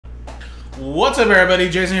What's up, everybody?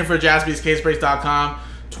 Jason here for jaspyscasebreaks.com.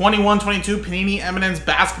 21-22 Panini Eminence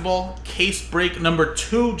basketball case break number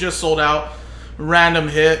 2 just sold out. Random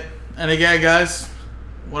hit. And again, guys,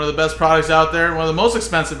 one of the best products out there. One of the most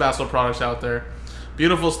expensive basketball products out there.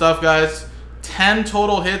 Beautiful stuff, guys. 10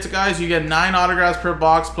 total hits, guys. You get 9 autographs per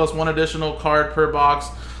box plus 1 additional card per box.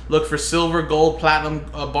 Look for silver, gold, platinum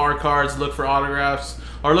bar cards. Look for autographs.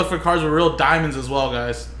 Or look for cards with real diamonds as well,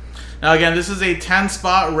 guys. Now, again, this is a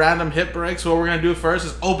 10-spot random hit break. So what we're going to do first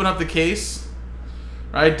is open up the case.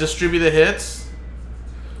 Right? Distribute the hits.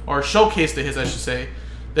 Or showcase the hits, I should say.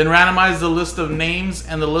 Then randomize the list of names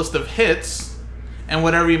and the list of hits. And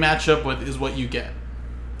whatever you match up with is what you get.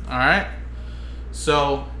 Alright?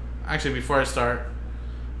 So, actually, before I start,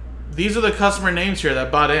 these are the customer names here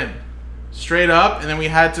that bought in. Straight up. And then we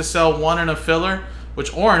had to sell one in a filler.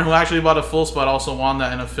 Which Oren, who actually bought a full spot, also won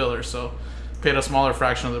that in a filler. So, paid a smaller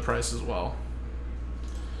fraction of the price as well.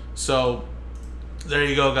 So, there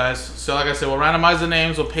you go, guys. So, like I said, we'll randomize the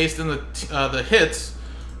names. We'll paste in the hits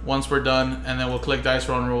once we're done. And then we'll click dice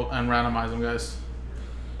roll and randomize them, guys.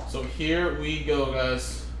 So, here we go,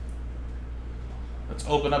 guys. Let's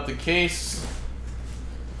open up the case.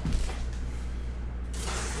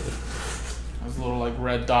 There's a little, like,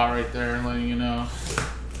 red dot right there letting you know.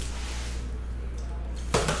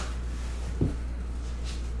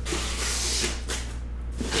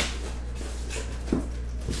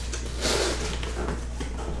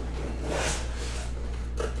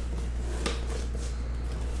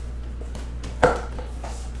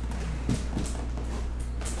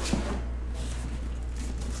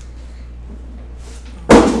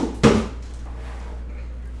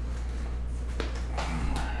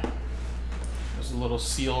 A little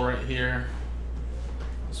seal right here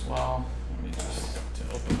as well. Let me just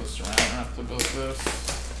open this around. I have to build this.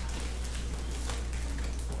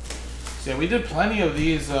 So yeah, we did plenty of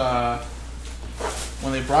these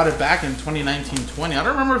when they brought it back in 2019-20. I don't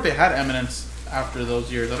remember if they had Eminence after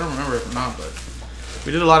those years. I don't remember if not, but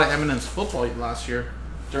we did a lot of Eminence football last year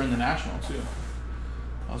during the National too.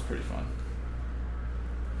 That was pretty fun.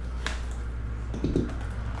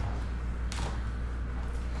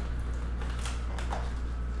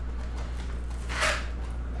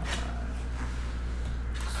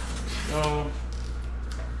 Go.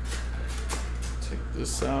 Take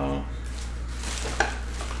this out.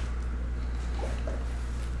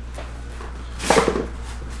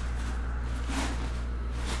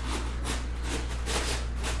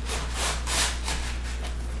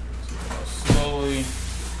 Slowly.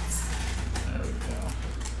 There we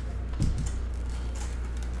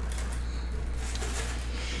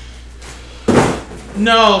go.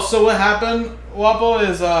 No, so what happened, Wapo,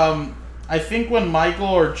 is I think when Michael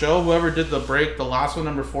or Joe, whoever did the break, the last one,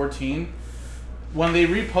 number 14, when they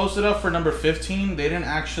reposted up for number 15, they didn't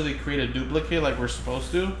actually create a duplicate like we're supposed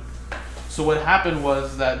to. So what happened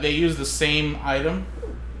was that they used the same item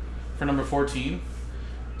for number 14.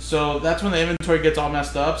 So that's when the inventory gets all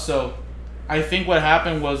messed up. So I think what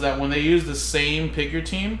happened was that when they used the same pick your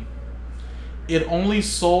team, it only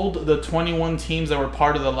sold the 21 teams that were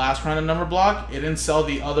part of the last random number block. It didn't sell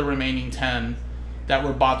the other remaining 10 that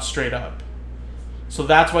were bought straight up. So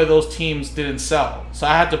that's why those teams didn't sell. So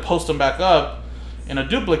I had to post them back up in a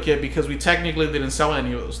duplicate because we technically didn't sell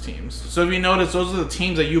any of those teams. So if you notice, those are the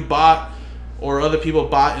teams that you bought or other people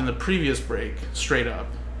bought in the previous break straight up.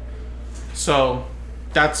 So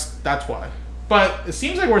that's why. But it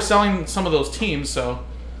seems like we're selling some of those teams, so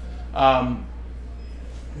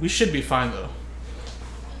we should be fine though.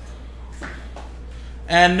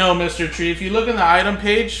 And no, Mr. Tree, if you look in the item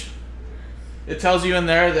page, it tells you in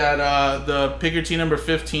there that the pick your team number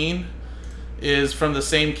 15 is from the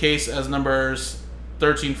same case as numbers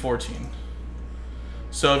 13, 14.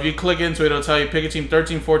 So if you click into it, it'll tell you pick your team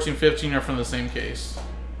 13, 14, 15 are from the same case.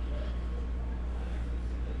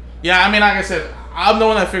 Yeah, I mean, like I said, I'm the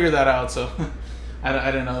one that figured that out, so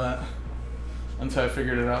I didn't know that until I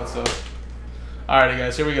figured it out. So, alrighty,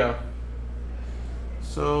 guys, here we go.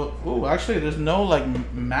 So, ooh, actually, there's no like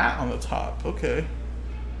mat on the top. Okay.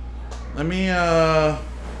 Let me, let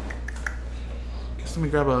me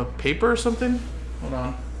grab a paper or something. Hold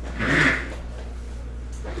on.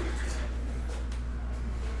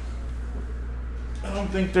 I don't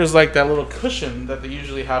think there's like that little cushion that they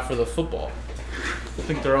usually have for the football. I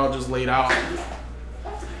think they're all just laid out.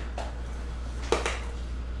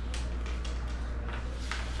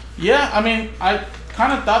 Yeah, I mean, I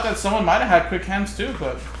kind of thought that someone might have had quick hands too,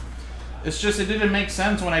 but it's just, it didn't make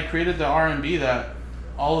sense when I created the R&B that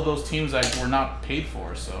all of those teams like were not paid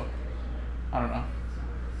for, so I don't know.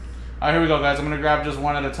 Alright, here we go, guys. I'm going to grab just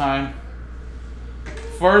one at a time.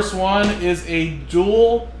 First one is a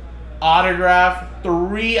dual autograph,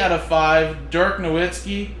 3 out of 5, Dirk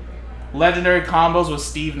Nowitzki. Legendary combos with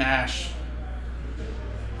Steve Nash.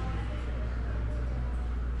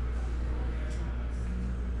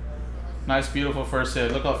 Nice, beautiful first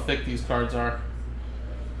hit. Look how thick these cards are.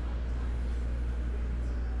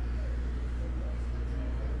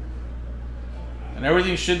 And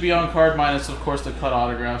everything should be on card minus, of course, the cut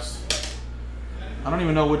autographs. I don't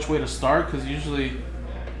even know which way to start because usually...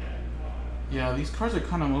 Yeah, these cards are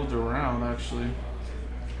kind of moved around, actually.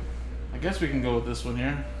 I guess we can go with this one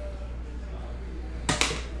here.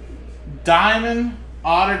 Diamond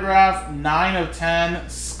autograph, 9 of 10,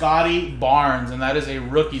 Scotty Barnes. And that is a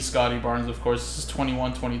rookie Scotty Barnes, of course. This is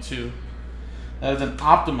 21-22. That is an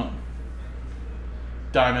Optimum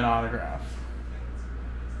Diamond autograph.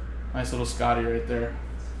 Nice little Scotty right there.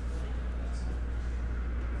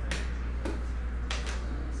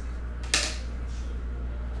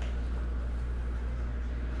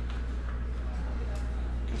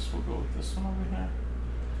 Guess we'll go with this one over here.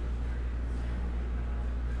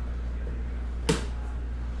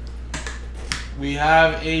 We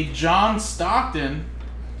have a John Stockton,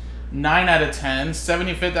 9 out of 10,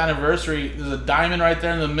 75th anniversary. There's a diamond right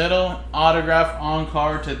there in the middle. Autograph on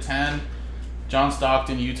card to 10. John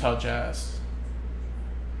Stockton, Utah Jazz.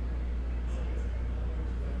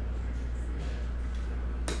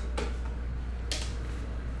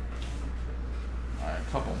 Alright,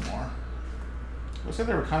 a couple more. Looks like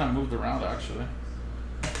they were kind of moved around, actually.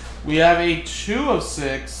 We have a 2 of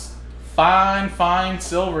 6. Fine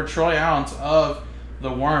silver Troy ounce of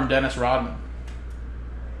the Worm, Dennis Rodman.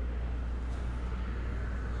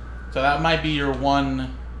 So that might be your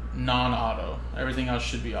one non-auto. Everything else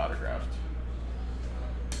should be autographed.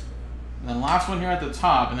 And then last one here at the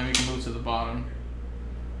top, and then we can move to the bottom,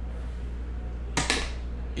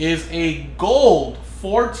 is a gold,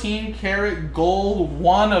 14 karat gold,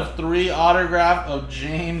 1 of 3 autograph of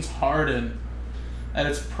James Harden. And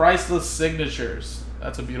it's priceless signatures.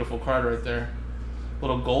 That's a beautiful card right there.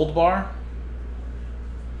 Little gold bar.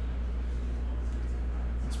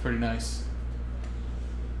 That's pretty nice.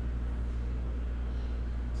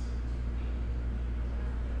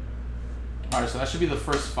 Alright, so that should be the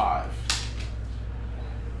first 5.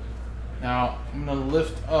 Now, I'm going to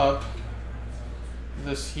lift up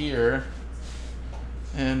this here.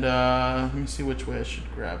 And let me see which way I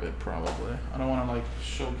should grab it, probably. I don't want to like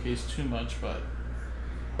showcase too much, but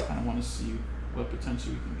I kind of want to see what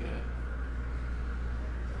potentially we can get.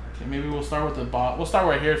 Okay, maybe we'll start with the bottom. We'll start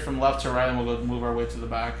right here from left to right, and we'll go move our way to the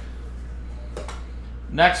back.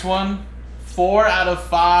 Next one, 4 out of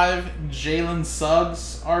 5, Jalen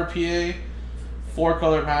Suggs, RPA,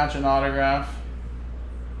 4-color patch and autograph.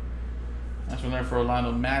 That's one there for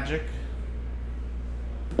Orlando Magic.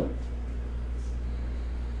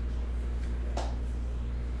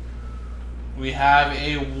 We have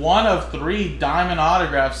a 1 of 3 diamond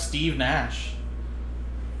autograph, Steve Nash.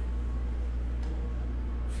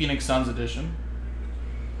 Phoenix Suns edition.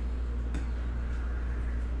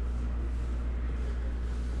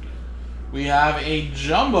 We have a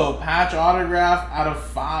jumbo patch autograph out of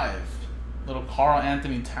 5. Little Karl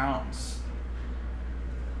Anthony Towns.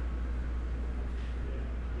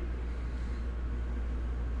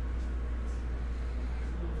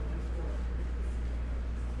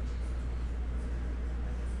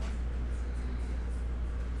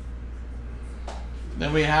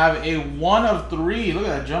 Then we have a 1 of 3. Look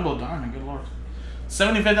at that jumbo diamond. Good lord.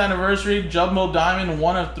 75th anniversary jumbo diamond,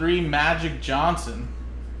 1 of 3, Magic Johnson.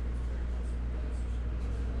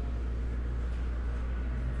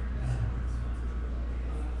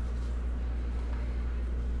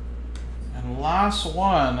 And last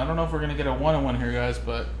one. I don't know if we're gonna get a 1-on-1 here, guys,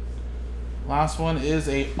 but last one is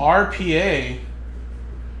a RPA.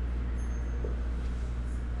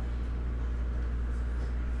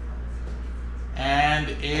 And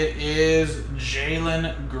it is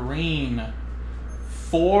Jalen Green,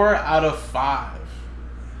 4 out of 5.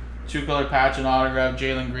 2-color patch and autograph,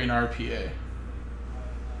 Jalen Green RPA.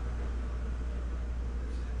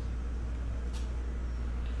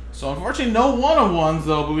 So unfortunately no 1-on-1s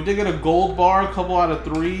though, but we did get a gold bar, a couple out of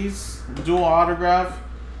 3s, dual autograph.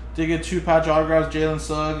 Did get 2 patch autographs, Jalen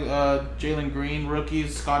Suggs, Jalen Green,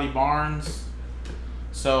 rookies, Scotty Barnes.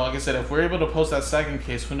 So, like I said, if we're able to post that second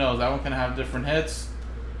case, who knows? That one can have different hits.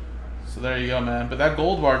 So there you go, man. But that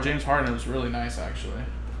gold bar, James Harden, was really nice, actually.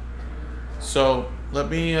 So, let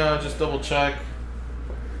me just double check.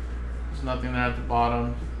 There's nothing there at the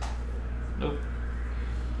bottom. Nope.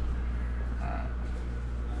 Alright.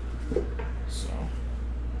 So,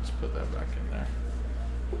 let's put that back in there.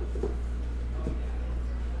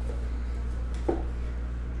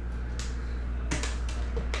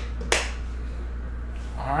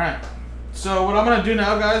 Alright. So what I'm going to do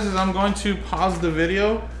now, guys, is I'm going to pause the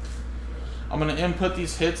video. I'm going to input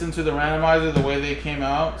these hits into the randomizer the way they came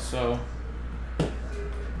out. So,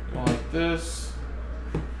 go like this.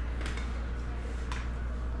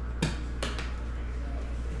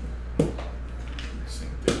 Same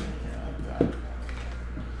thing here, like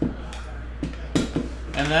that.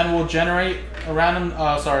 And then we'll generate a random,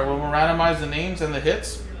 we'll randomize the names and the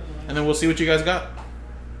hits. And then we'll see what you guys got.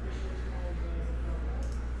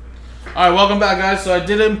 Alright, welcome back, guys. So I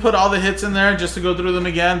did input all the hits in there just to go through them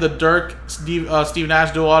again. The Dirk, Steve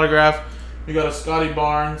Nash dual autograph. We got a Scotty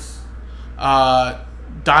Barnes,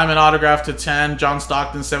 diamond autograph to 10. John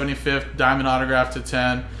Stockton 75th, diamond autograph to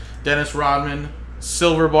 10. Dennis Rodman,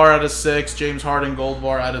 silver bar out of 6. James Harden, gold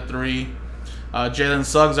bar out of 3. Jalen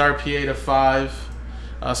Suggs, RPA to 5.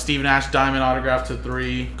 Steve Nash, diamond autograph to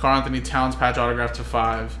 3. Karl Anthony Towns, patch autograph to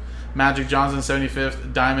 5. Magic Johnson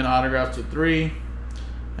 75th, diamond autograph to 3.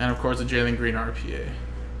 And of course, the Jalen Green RPA.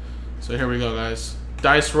 So here we go, guys.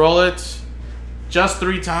 Dice roll it. Just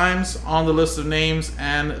 3 times on the list of names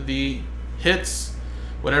and the hits.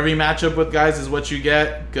 Whatever you match up with, guys, is what you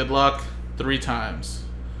get. Good luck. 3 times.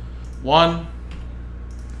 1,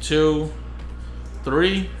 2,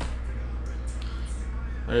 3.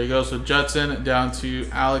 There you go. So Judson down to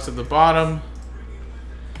Alex at the bottom.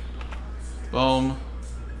 Boom.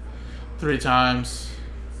 3 times.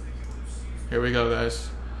 Here we go, guys.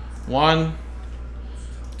 1,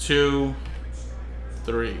 2,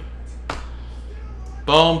 3.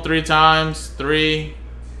 Boom, 3 times. 3,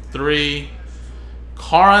 3.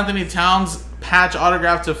 Karl Anthony Towns patch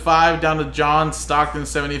autograph to 5 down to John Stockton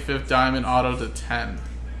 75th diamond auto to 10.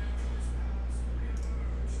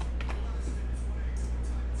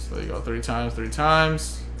 So there you go, 3 times, 3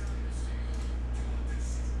 times.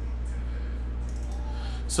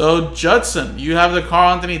 So, Judson, you have the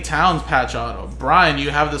Karl Anthony Towns patch auto. Brian,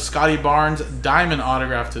 you have the Scotty Barnes diamond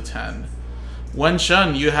autograph to 10. Wen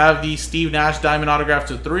Shun, you have the Steve Nash diamond autograph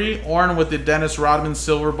to 3. Oren with the Dennis Rodman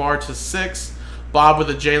silver bar to 6. Bob with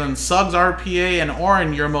the Jalen Suggs RPA. And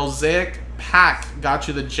Oren, your Mosaic pack got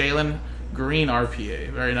you the Jalen Green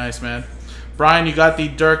RPA. Very nice, man. Brian, you got the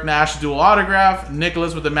Dirk Nash dual autograph.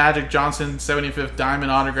 Nicholas with the Magic Johnson 75th diamond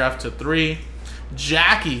autograph to 3.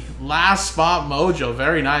 Jackie, last spot mojo.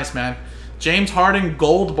 Very nice, man. James Harden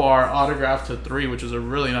gold bar autograph to 3, which is a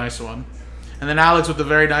really nice one. And then Alex with the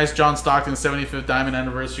very nice John Stockton 75th diamond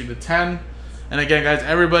anniversary to 10. And again, guys,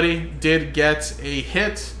 everybody did get a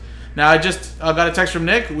hit. Now, I just got a text from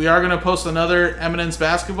Nick. We are going to post another Eminence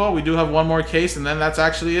basketball. We do have one more case, and then that's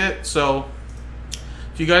actually it. So,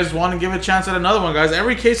 if you guys want to give a chance at another one, guys,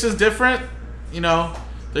 every case is different. You know,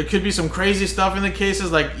 there could be some crazy stuff in the cases,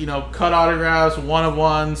 like, you know, cut autographs,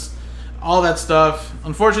 one-of-ones, all that stuff.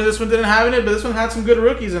 Unfortunately, this one didn't have it, but this one had some good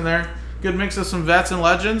rookies in there. Good mix of some vets and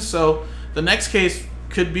legends. So the next case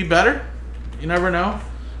could be better. You never know.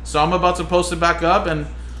 So I'm about to post it back up, and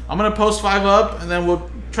I'm going to post 5 up, and then we'll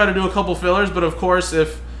try to do a couple fillers. But, of course,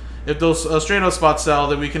 if those straight-up spots sell,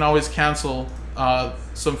 then we can always cancel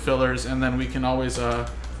some fillers, and then we can always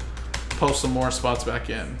post some more spots back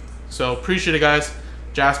in. So appreciate it, guys.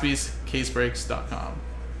 JaspysCaseBreaks.com.